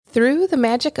Through the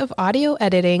magic of audio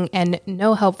editing and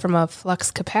no help from a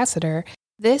flux capacitor,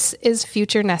 this is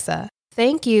Future Nessa.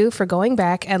 Thank you for going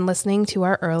back and listening to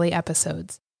our early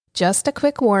episodes. Just a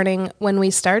quick warning, when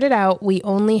we started out, we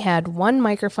only had one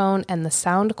microphone and the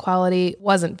sound quality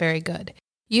wasn't very good.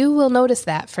 You will notice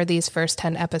that for these first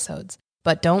 10 episodes.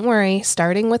 But don't worry,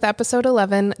 starting with episode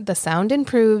 11, the sound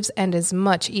improves and is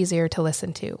much easier to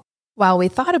listen to. While we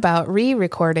thought about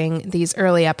re-recording these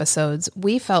early episodes,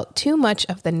 we felt too much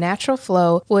of the natural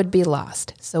flow would be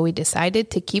lost, so we decided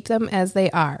to keep them as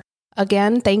they are.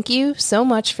 Again, thank you so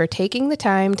much for taking the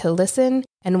time to listen,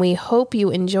 and we hope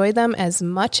you enjoy them as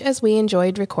much as we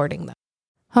enjoyed recording them.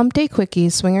 Hump Day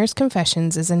Quickies Swingers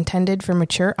Confessions is intended for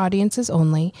mature audiences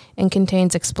only and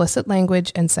contains explicit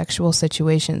language and sexual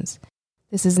situations.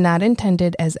 This is not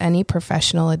intended as any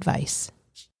professional advice.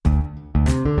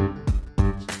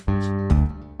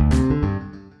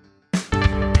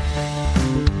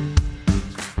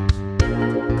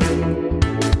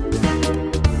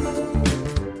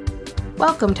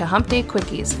 Welcome to Hump Day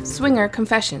Quickies, Swinger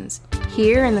Confessions.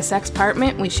 Here in the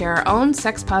Sexpartment, we share our own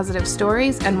sex-positive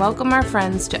stories and welcome our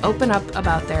friends to open up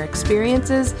about their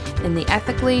experiences in the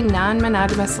ethically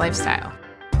non-monogamous lifestyle.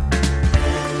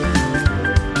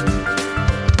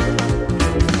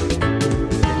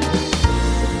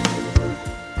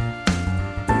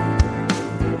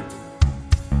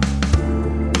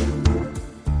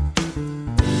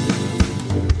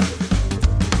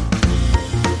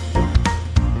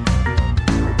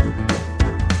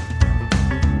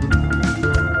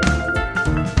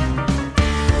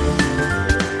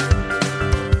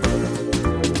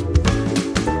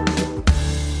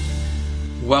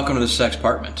 Welcome to the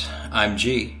Sexpartment. I'm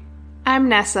G. I'm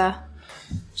Nessa.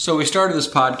 So we started this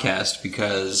podcast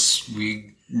because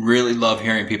we really love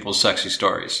hearing people's sexy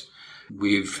stories.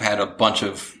 We've had a bunch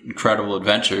of incredible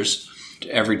adventures.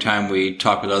 Every time we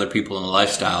talk with other people in the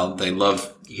lifestyle, they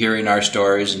love hearing our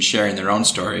stories and sharing their own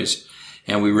stories.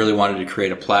 And we really wanted to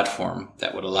create a platform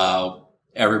that would allow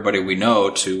everybody we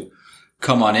know to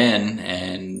come on in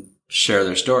and share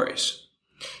their stories.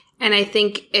 And I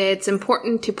think it's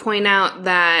important to point out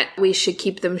that we should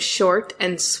keep them short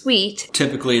and sweet.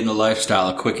 Typically in the lifestyle,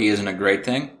 a quickie isn't a great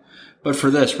thing. But for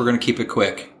this, we're going to keep it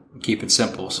quick, keep it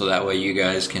simple, so that way you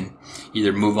guys can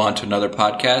either move on to another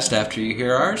podcast after you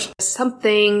hear ours.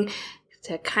 Something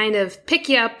to kind of pick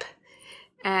you up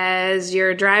as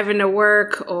you're driving to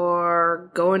work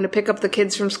or going to pick up the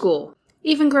kids from school,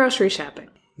 even grocery shopping.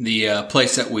 The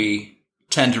place that we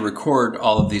tend to record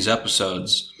all of these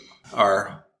episodes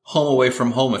are home away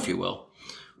from home, if you will.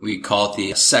 We call it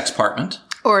the Sexpartment.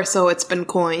 Or so it's been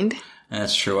coined.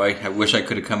 That's true. I wish I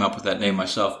could have come up with that name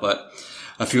myself, but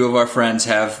a few of our friends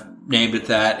have named it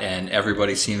that, and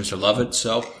everybody seems to love it,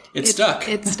 so it's stuck.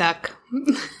 It's stuck.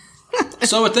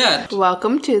 So with that,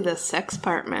 welcome to the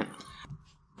Sexpartment.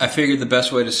 I figured the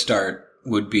best way to start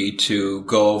would be to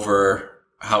go over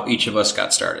how each of us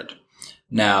got started.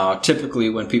 Now, typically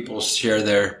when people share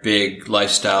their big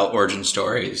lifestyle origin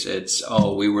stories, it's,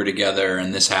 oh, we were together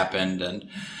and this happened. And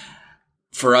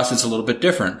for us, it's a little bit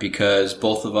different because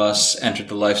both of us entered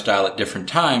the lifestyle at different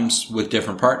times with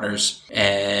different partners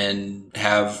and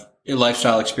have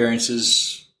lifestyle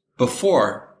experiences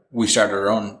before we started our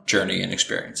own journey and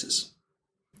experiences.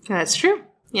 That's true.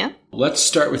 Yeah. Let's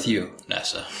start with you,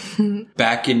 Nessa.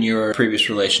 Back in your previous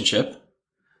relationship,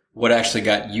 what actually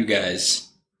got you guys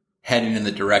heading in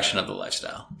the direction of the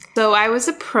lifestyle? So I was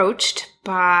approached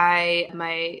by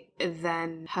my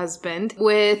then husband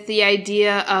with the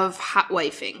idea of hot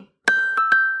wifing.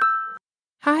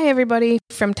 Hi, everybody.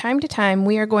 From time to time,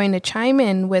 we are going to chime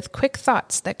in with quick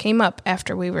thoughts that came up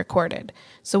after we recorded.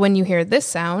 So when you hear this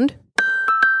sound,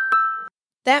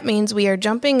 that means we are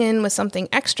jumping in with something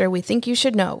extra we think you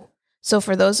should know. So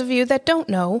for those of you that don't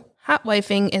know, hot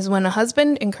wifing is when a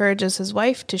husband encourages his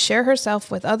wife to share herself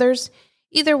with others,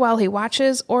 either while he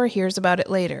watches or hears about it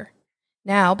later.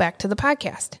 Now, back to the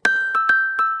podcast.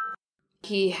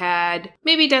 He had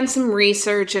maybe done some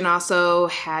research and also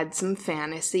had some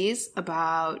fantasies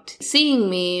about seeing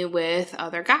me with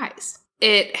other guys.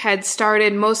 It had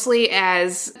started mostly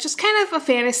as just kind of a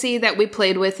fantasy that we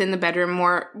played with in the bedroom,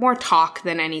 more talk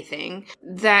than anything,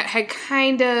 that had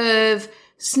kind of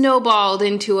snowballed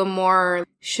into a more,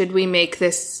 should we make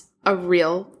this a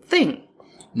real thing?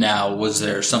 Now, was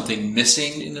there something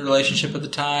missing in the relationship at the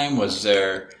time?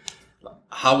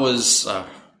 How was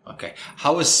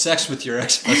sex with your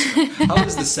ex-husband? How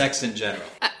was the sex in general?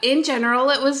 In general,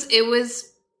 it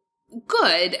was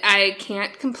good. I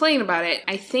can't complain about it.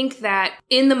 I think that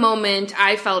in the moment,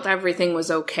 I felt everything was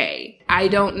okay. I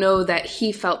don't know that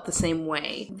he felt the same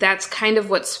way. That's kind of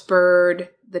what spurred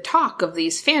the talk of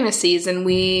these fantasies, and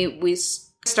we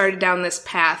started down this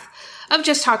path of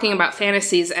just talking about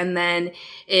fantasies, and then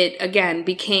it again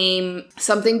became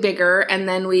something bigger, and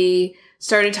then we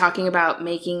started talking about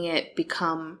making it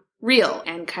become real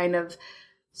and kind of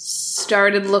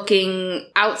started looking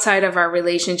outside of our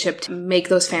relationship to make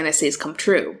those fantasies come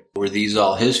true. Were these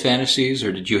all his fantasies,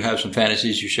 or did you have some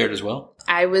fantasies you shared as well?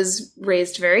 I was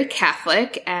raised very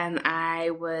Catholic, and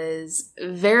I was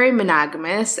very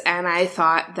monogamous, and I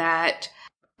thought that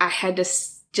I had to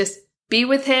just be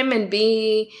with him and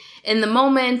be in the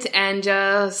moment and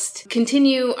just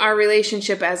continue our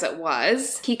relationship as it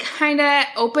was. He kind of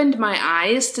opened my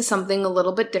eyes to something a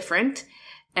little bit different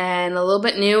and a little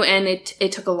bit new, and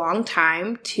it took a long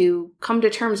time to come to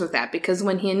terms with that, because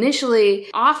when he initially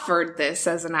offered this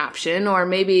as an option, or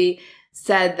maybe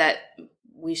said that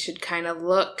we should kind of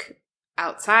look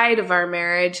outside of our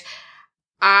marriage,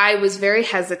 I was very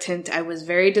hesitant. I was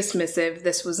very dismissive.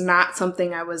 This was not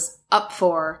something I was up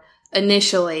for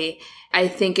initially. I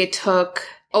think it took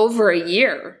over a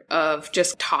year of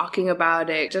just talking about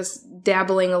it, just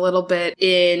dabbling a little bit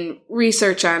in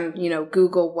research on,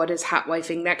 Google, what is hot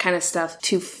wifing, that kind of stuff,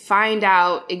 to find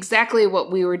out exactly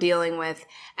what we were dealing with.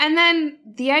 And then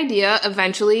the idea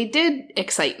eventually did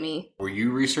excite me. Were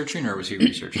you researching, or was he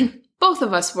researching? Both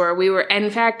of us were. In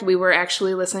fact, we were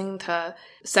actually listening to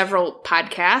several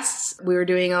podcasts. We were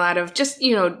doing a lot of just,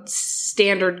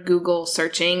 standard Google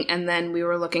searching. And then we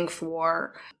were looking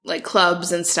for like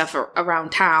clubs and stuff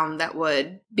around town that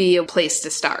would be a place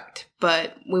to start.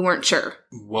 But we weren't sure.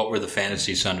 What were the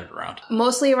fantasies centered around?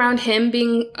 Mostly around him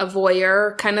being a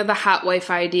voyeur, kind of the hot wife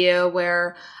idea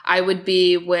where I would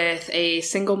be with a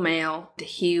single male.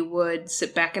 He would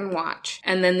sit back and watch.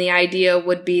 And then the idea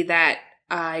would be that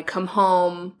I come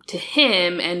home to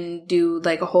him and do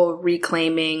like a whole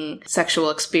reclaiming sexual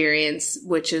experience,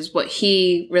 which is what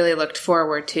he really looked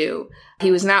forward to. He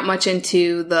was not much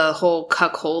into the whole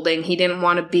cuckolding. He didn't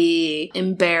want to be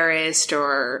embarrassed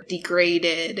or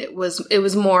degraded. It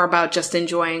was more about just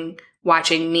enjoying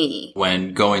watching me.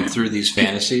 When going through these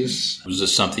fantasies, was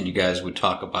this something you guys would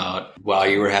talk about while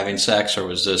you were having sex, or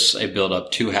was this a build-up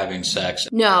to having sex?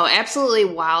 No, absolutely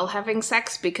while having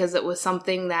sex, because it was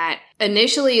something that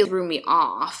initially threw me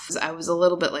off. I was a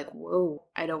little bit like, whoa,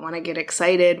 I don't want to get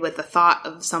excited with the thought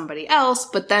of somebody else.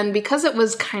 But then because it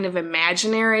was kind of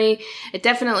imaginary, it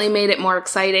definitely made it more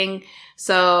exciting.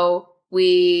 So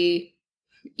we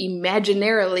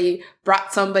imaginarily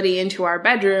brought somebody into our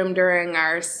bedroom during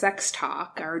our sex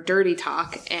talk, our dirty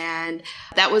talk, and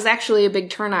that was actually a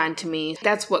big turn on to me.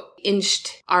 That's what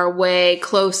inched our way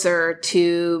closer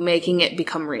to making it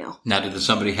become real. Now, did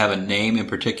somebody have a name in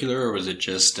particular, or was it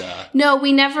just... No,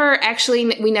 we never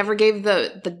gave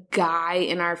the guy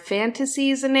in our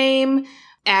fantasies a name.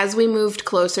 As we moved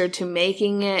closer to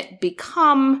making it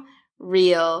become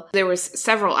real, there was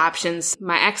several options.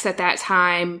 My ex at that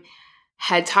time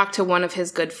had talked to one of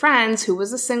his good friends who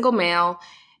was a single male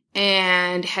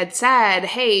and had said,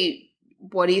 hey,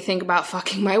 what do you think about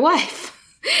fucking my wife?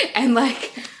 And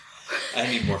like... I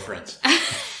need more friends.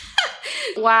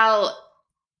 While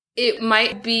it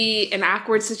might be an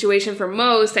awkward situation for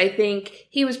most, I think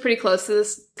he was pretty close to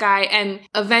this guy. And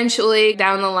eventually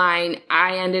down the line,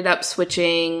 I ended up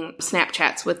switching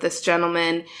Snapchats with this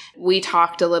gentleman. We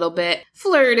talked a little bit,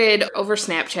 flirted over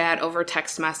Snapchat, over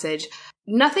text message.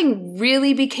 Nothing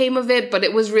really became of it, but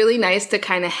it was really nice to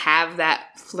kind of have that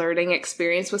flirting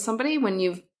experience with somebody when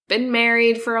you've been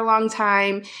married for a long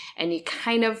time and you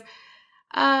kind of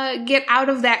get out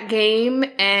of that game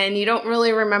and you don't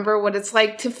really remember what it's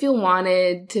like to feel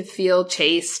wanted, to feel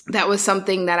chased. That was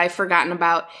something that I've forgotten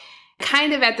about.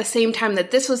 Kind of at the same time that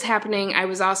this was happening, I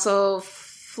was also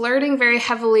flirting very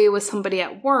heavily with somebody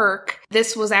at work.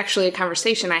 This was actually a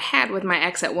conversation I had with my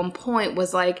ex at one point,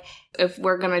 was like, if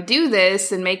we're going to do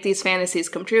this and make these fantasies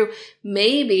come true,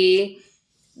 maybe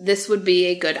this would be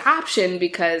a good option,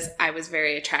 because I was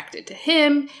very attracted to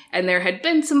him and there had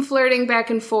been some flirting back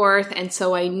and forth. And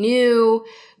so I knew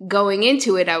going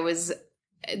into it,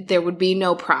 there would be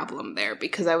no problem there,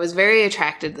 because I was very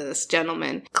attracted to this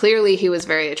gentleman. Clearly, he was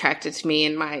very attracted to me,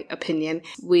 in my opinion.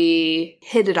 We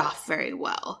hit it off very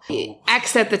well. The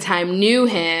ex at the time knew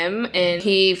him, and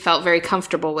he felt very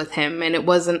comfortable with him, and it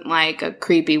wasn't like a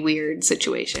creepy, weird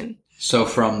situation. So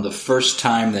from the first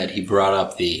time that he brought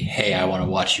up the, hey, I want to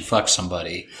watch you fuck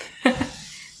somebody,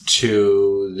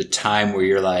 to the time where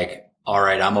you're like, all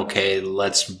right, I'm okay,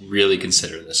 let's really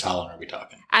consider this. How long are we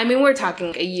talking? I mean, we're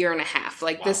talking a year and a half.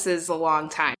 Like, wow. This is a long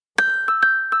time.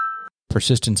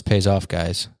 Persistence pays off,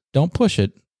 guys. Don't push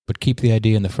it, but keep the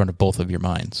idea in the front of both of your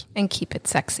minds. And keep it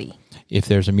sexy. If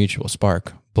there's a mutual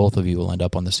spark, both of you will end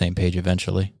up on the same page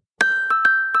eventually.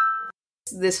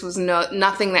 This was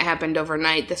nothing that happened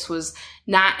overnight. This was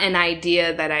not an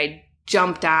idea that I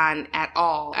jumped on at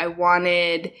all. I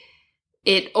wanted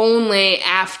it only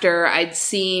after I'd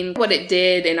seen what it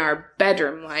did in our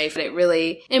bedroom life. It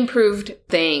really improved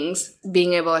things,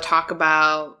 being able to talk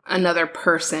about another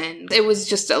person. It was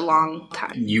just a long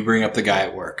time. You bring up the guy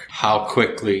at work. How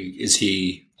quickly is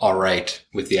he all right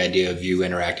with the idea of you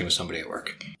interacting with somebody at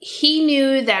work? He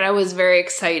knew that I was very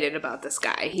excited about this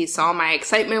guy. He saw my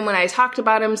excitement when I talked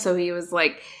about him, so he was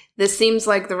like, this seems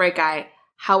like the right guy.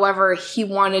 However, he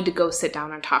wanted to go sit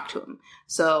down and talk to him.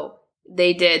 So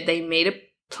they did. They made a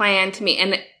plan to meet,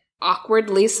 and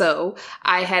awkwardly so,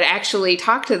 I had actually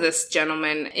talked to this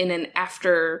gentleman in an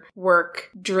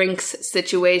after-work drinks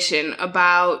situation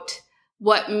about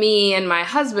what me and my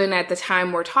husband at the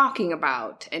time were talking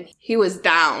about, and he was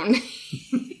down.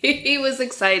 He was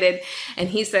excited, and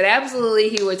he said absolutely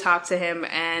he would talk to him,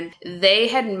 and they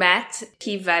had met.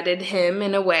 He vetted him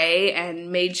in a way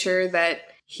and made sure that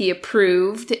he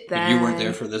approved that. You weren't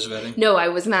there for this vetting? No, I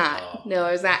was not. Oh. No,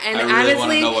 I was not. And I really honestly,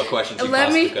 want to know what questions you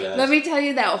possibly could ask. Let me tell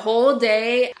you, that whole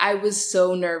day, I was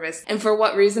so nervous. And for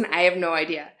what reason, I have no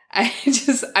idea. I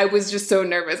was just so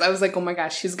nervous. I was like, oh my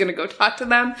gosh, she's going to go talk to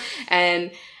them.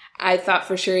 And I thought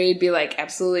for sure he'd be like,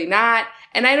 absolutely not.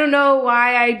 And I don't know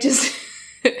why I just...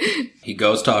 He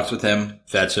goes, talks with him,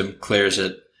 vets him, clears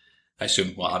it. I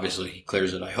assume, well, obviously he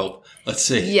clears it, I hope. Let's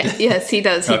see. Yeah, yes, he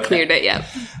does. He Okay. cleared it, yeah.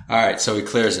 All right, so he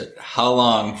clears it. How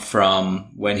long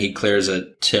from when he clears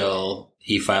it till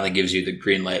he finally gives you the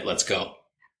green light, let's go?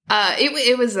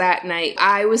 It was that night.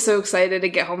 I was so excited to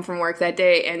get home from work that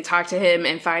day and talk to him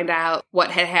and find out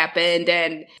what had happened.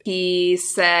 And he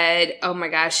said, oh my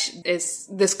gosh,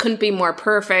 this couldn't be more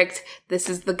perfect. This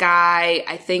is the guy.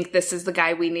 I think this is the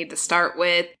guy we need to start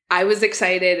with. I was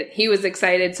excited. He was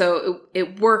excited. So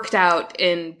it worked out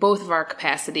in both of our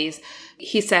capacities.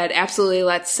 He said, absolutely,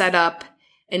 let's set up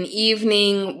an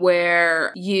evening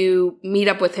where you meet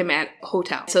up with him at a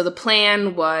hotel. So the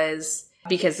plan was,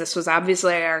 because this was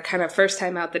obviously our kind of first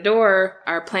time out the door,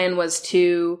 our plan was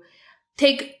to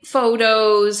take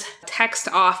photos, text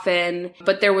often,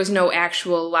 but there was no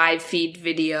actual live feed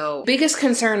video. Biggest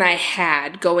concern I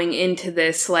had going into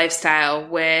this lifestyle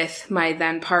with my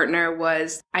then partner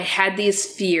was I had these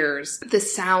fears, the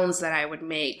sounds that I would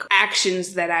make,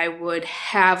 actions that I would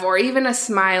have, or even a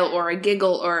smile or a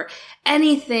giggle or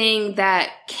anything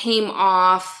that came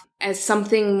off as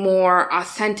something more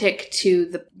authentic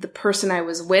to the person I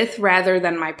was with rather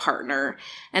than my partner.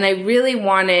 And I really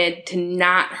wanted to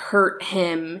not hurt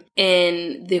him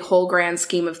in the whole grand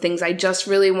scheme of things. I just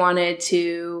really wanted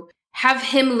to have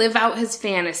him live out his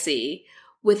fantasy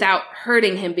without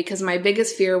hurting him, because my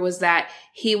biggest fear was that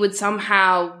he would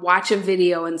somehow watch a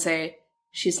video and say,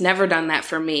 she's never done that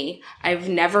for me. I've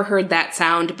never heard that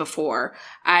sound before.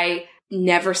 I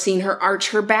never seen her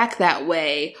arch her back that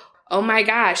way. Oh my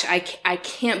gosh, I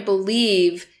can't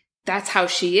believe that's how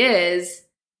she is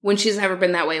when she's never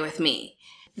been that way with me.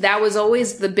 That was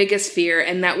always the biggest fear,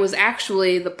 and that was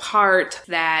actually the part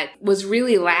that was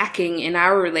really lacking in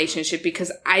our relationship,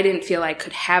 because I didn't feel I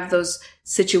could have those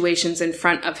situations in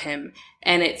front of him,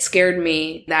 and it scared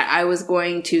me that I was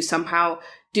going to somehow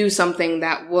do something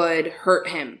that would hurt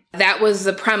him. That was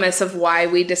the premise of why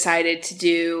we decided to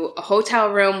do a hotel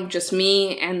room, just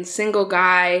me and single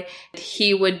guy.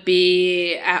 He would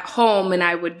be at home and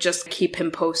I would just keep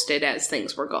him posted as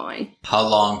things were going. How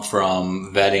long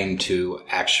from vetting to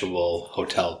actual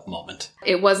hotel moment?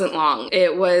 It wasn't long.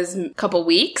 It was a couple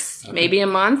weeks, maybe a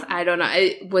month. I don't know.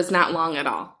 It was not long at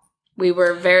all. We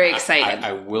were very excited.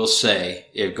 I will say,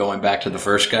 if going back to the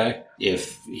first guy,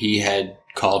 if he had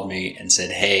called me and said,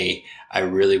 hey, I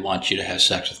really want you to have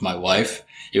sex with my wife,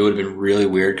 it would have been really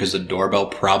weird, because the doorbell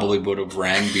probably would have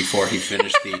rang before he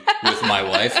finished the with my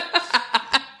wife.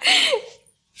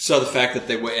 So the fact that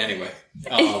they went anyway.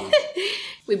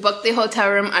 We booked the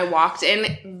hotel room. I walked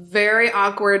in, very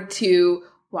awkward to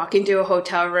walk into a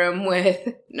hotel room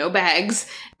with no bags,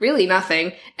 really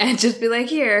nothing, and just be like,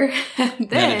 here. And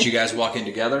then, now, did you guys walk in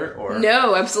together, or?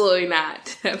 No, absolutely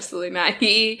not. Absolutely not.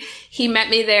 He met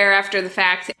me there after the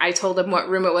fact. I told him what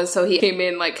room it was, so he came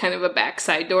in like kind of a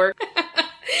backside door.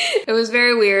 It was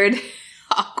very weird,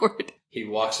 awkward. He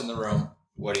walks in the room.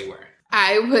 What are you wearing?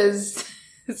 I was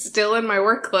still in my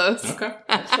work clothes. Okay,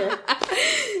 that's fair.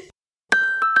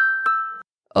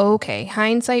 Okay,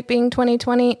 hindsight being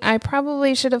 2020, I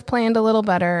probably should have planned a little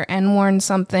better and worn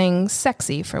something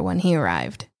sexy for when he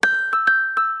arrived.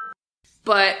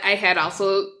 But I had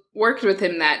also worked with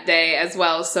him that day as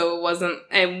well, so it wasn't,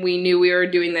 and we knew we were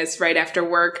doing this right after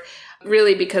work,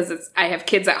 really because I have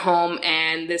kids at home,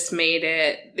 and this made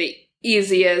it,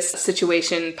 easiest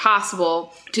situation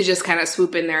possible to just kind of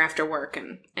swoop in there after work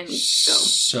and go.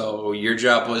 So your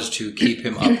job was to keep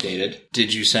him updated.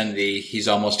 Did you send the "he's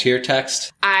almost here"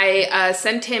 text? I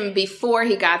sent him before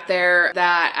he got there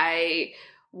that I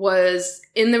was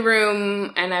in the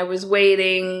room and I was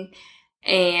waiting,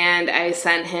 and I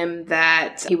sent him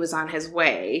that he was on his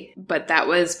way. But that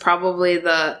was probably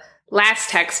the last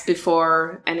text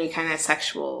before any kind of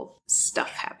sexual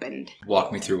stuff happened.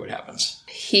 Walk me through what happens.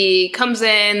 He comes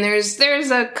in.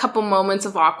 There's a couple moments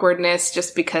of awkwardness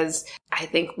just because I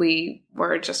think we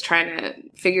were just trying to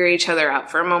figure each other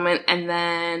out for a moment. And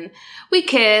then we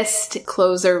kissed.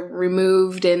 Clothes are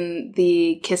removed in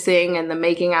the kissing and the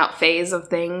making out phase of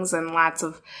things, and lots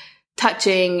of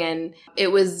touching. And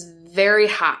it was very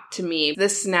hot to me.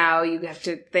 This now you have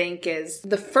to think is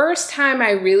the first time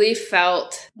I really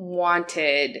felt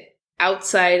wanted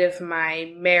outside of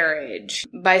my marriage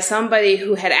by somebody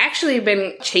who had actually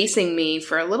been chasing me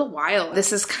for a little while.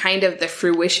 This is kind of the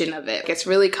fruition of it. It's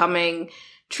really coming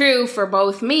true for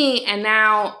both me, and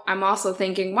now I'm also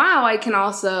thinking, wow, I can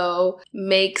also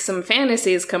make some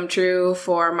fantasies come true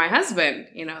for my husband.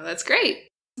 That's great.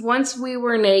 Once we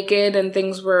were naked and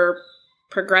things were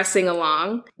progressing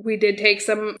along, we did take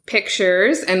some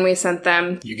pictures and we sent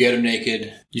them. You get him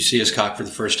naked, you see his cock for the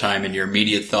first time, and your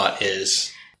immediate thought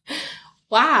is,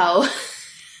 wow.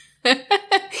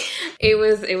 It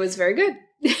was very good.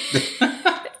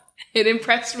 It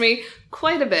impressed me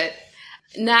quite a bit.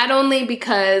 Not only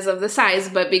because of the size,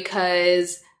 but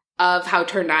because of how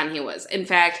turned on he was. In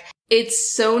fact,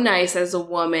 it's so nice as a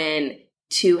woman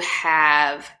to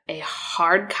have a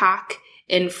hard cock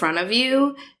in front of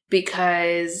you,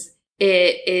 because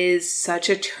it is such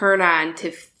a turn on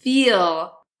to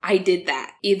feel I did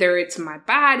that. Either it's my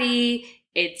body,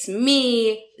 it's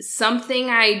me, something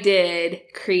I did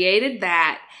created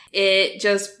that. It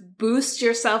just boosts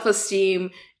your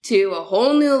self-esteem to a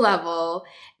whole new level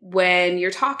when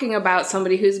you're talking about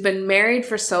somebody who's been married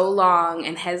for so long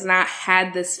and has not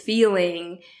had this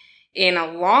feeling in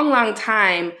a long, long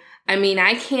time. I mean,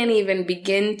 I can't even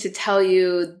begin to tell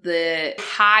you the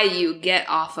high you get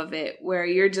off of it, where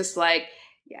you're just like,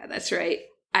 yeah, that's right.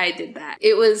 I did that.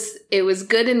 It was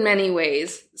good in many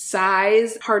ways.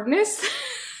 Size, hardness.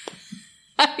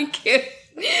 I can't,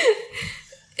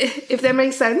 if that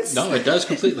makes sense. No, it does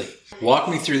completely. Walk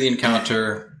me through the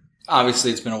encounter.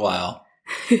 Obviously, it's been a while.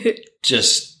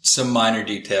 Just some minor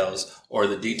details, or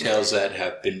the details that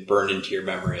have been burned into your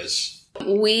memories.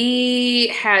 We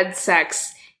had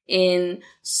sex in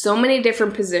so many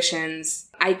different positions.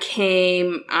 I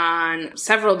came on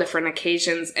several different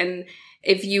occasions, and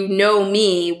if you know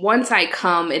me, once I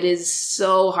come, it is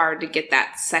so hard to get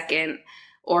that second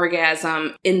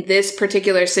orgasm. In this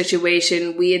particular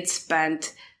situation, we had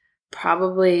spent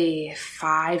probably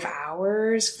 4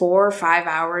 or 5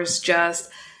 hours just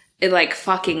like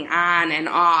fucking on and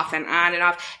off and on and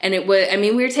off. And it was,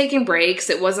 we were taking breaks.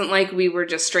 It wasn't like we were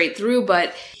just straight through,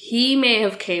 but he may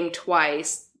have came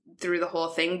twice through the whole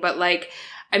thing. But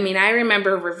I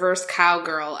remember reverse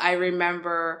cowgirl. I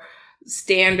remember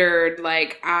standard,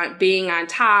 being on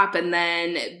top and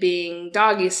then being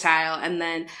doggy style. And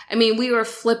then, we were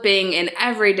flipping in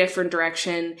every different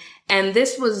direction. And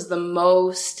this was the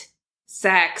most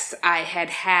sex I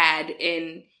had had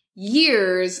in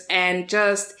years. And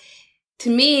just,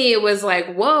 to me, it was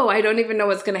like, whoa, I don't even know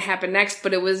what's going to happen next.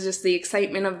 But it was just the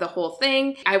excitement of the whole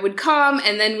thing. I would come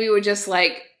and then we would just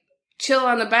chill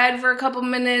on the bed for a couple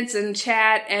minutes and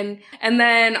chat, and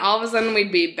then all of a sudden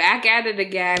we'd be back at it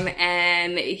again.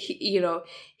 And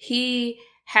he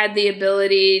had the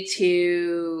ability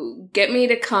to get me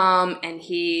to come, and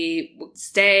he would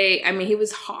stay. He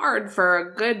was hard for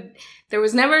a good, there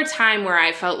was never a time where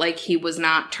I felt like he was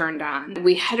not turned on.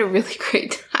 We had a really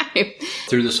great time.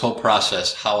 Through this whole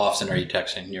process, how often are you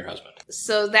texting your husband?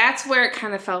 So that's where it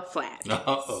kind of fell flat.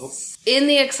 Uh-oh. In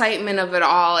the excitement of it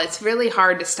all, it's really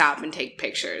hard to stop and take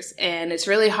pictures. And it's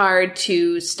really hard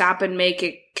to stop and make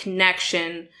a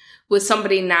connection with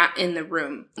somebody not in the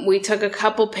room. We took a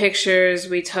couple pictures.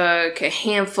 We took a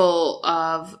handful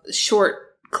of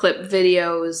short clip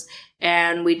videos,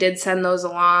 and we did send those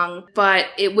along. But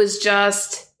it was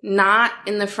just not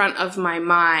in the front of my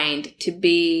mind to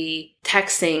be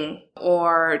texting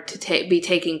or to be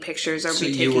taking pictures or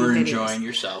be taking videos. So you were enjoying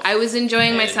yourself. I was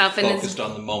enjoying myself. And focused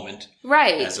on the moment.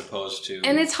 Right. As opposed to...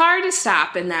 And it's hard to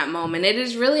stop in that moment. It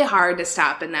is really hard to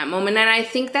stop in that moment. And I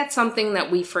think that's something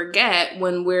that we forget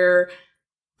when we're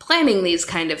planning these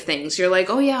kind of things. You're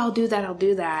like, oh yeah, I'll do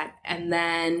that. And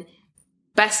then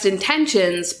best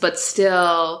intentions, but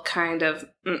still kind of,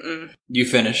 You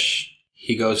finish.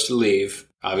 He goes to leave.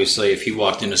 Obviously, if he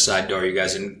walked in a side door, you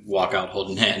guys didn't walk out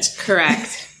holding hands.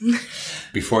 Correct.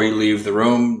 Before you leave the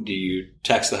room, do you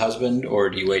text the husband or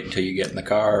do you wait until you get in the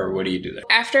car, or what do you do there?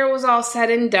 After it was all said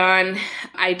and done,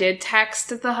 I did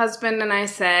text the husband and I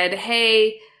said,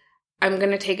 hey, I'm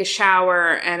going to take a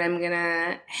shower and I'm going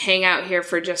to hang out here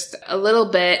for just a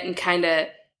little bit and kind of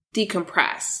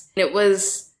decompress. It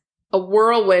was a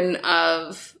whirlwind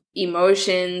of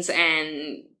emotions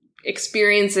and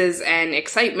experiences and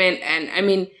excitement. And I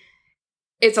mean,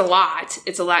 it's a lot.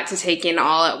 It's a lot to take in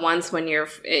all at once when you're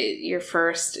your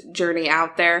first journey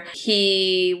out there.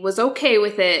 He was okay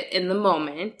with it in the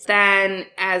moment. Then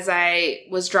as I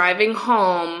was driving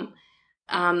home,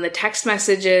 the text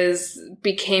messages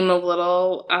became a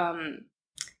little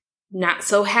not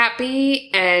so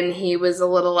happy, and he was a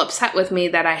little upset with me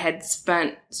that I had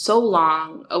spent so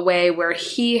long away, where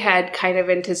he had kind of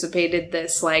anticipated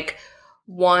this like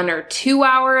 1 or 2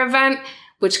 hour event,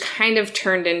 which kind of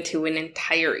turned into an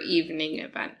entire evening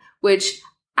event, which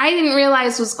I didn't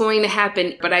realize was going to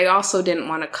happen, but I also didn't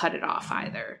want to cut it off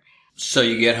either. So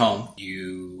you get home,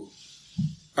 you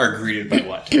are greeted by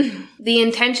what? The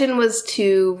intention was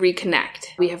to reconnect.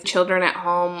 We have children at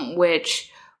home, which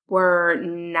were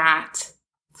not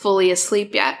fully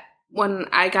asleep yet. When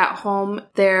I got home,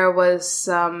 there was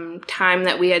some time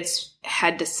that we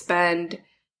had to spend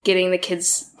getting the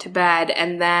kids to bed,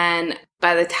 and then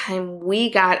by the time we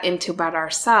got into bed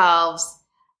ourselves,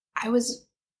 I was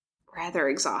rather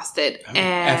exhausted. I mean,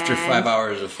 after 5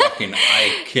 hours of fucking,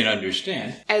 I can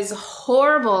understand. As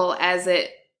horrible as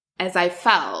I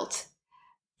felt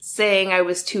saying I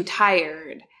was too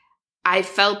tired, I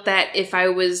felt that if I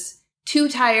was too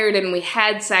tired and we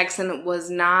had sex and it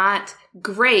was not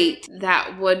great,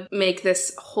 that would make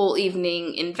this whole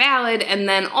evening invalid. And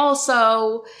then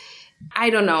also, I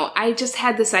don't know, I just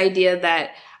had this idea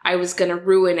that I was going to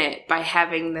ruin it by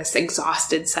having this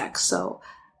exhausted sex. So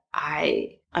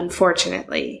I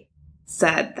unfortunately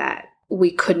said that we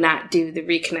could not do the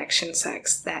reconnection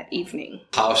sex that evening.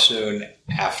 How soon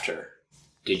after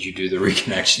did you do the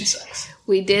reconnection sex?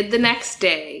 We did the next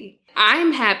day.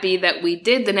 I'm happy that we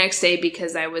did the next day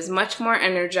because I was much more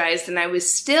energized and I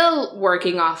was still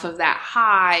working off of that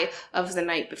high of the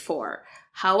night before.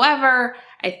 However,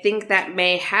 I think that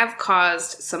may have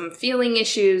caused some feeling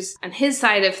issues on his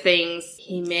side of things.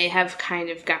 He may have kind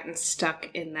of gotten stuck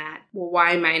in that, well,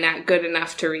 why am I not good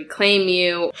enough to reclaim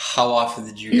you? How often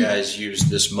did you guys use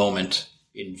this moment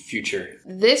in future?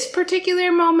 This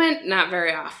particular moment, not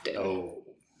very often. Oh.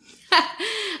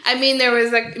 I mean, there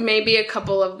was maybe a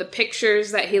couple of the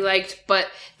pictures that he liked, but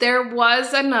there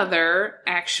was another,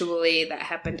 actually, that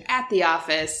happened at the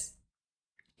office,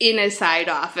 in a side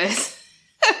office,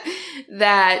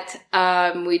 that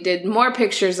we did more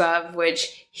pictures of,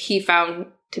 which he found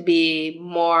to be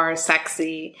more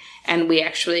sexy, and we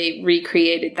actually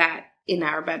recreated that in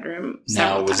our bedroom.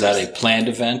 Now, was that a planned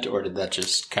event, or did that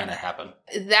just kind of happen?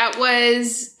 That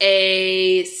was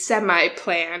a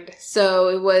semi-planned. So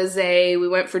it was we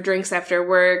went for drinks after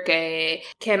work,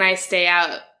 can I stay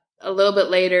out a little bit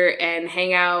later and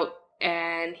hang out?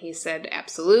 And he said,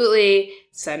 absolutely,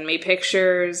 send me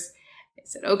pictures. I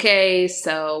said, okay.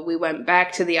 So we went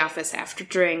back to the office after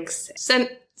drinks, sent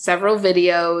several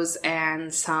videos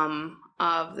and some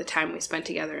of the time we spent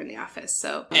together in the office.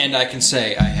 And I can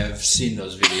say I have seen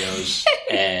those videos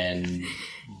and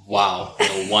wow,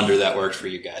 no wonder that worked for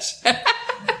you guys.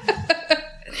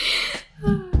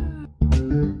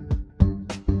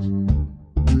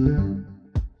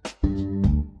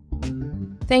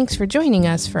 Thanks for joining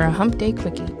us for a Hump Day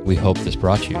Quickie. We hope this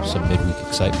brought you some midweek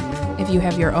excitement. If you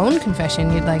have your own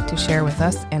confession you'd like to share with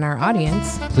us and our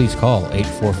audience, please call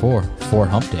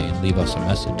 844-4HUMP-DAY and leave us a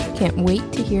message. Can't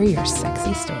wait to hear your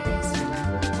sexy stories.